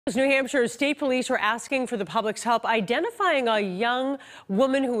New Hampshire State Police were asking for the public's help identifying a young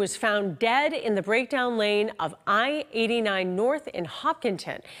woman who was found dead in the breakdown lane of I-89 North in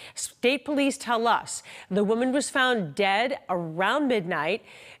Hopkinton. State Police tell us the woman was found dead around midnight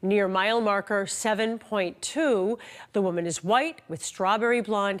near mile marker 7.2. The woman is white with strawberry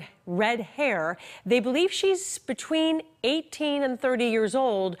blonde red hair. They believe she's between 18 and 30 years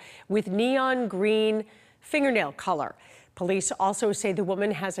old with neon green fingernail color. Police also say the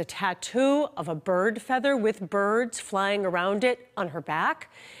woman has a tattoo of a bird feather with birds flying around it on her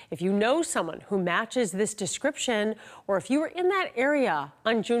back. If you know someone who matches this description, or if you were in that area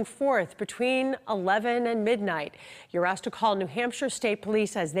on June 4th between 11 and midnight, you're asked to call New Hampshire State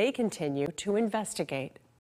Police as they continue to investigate.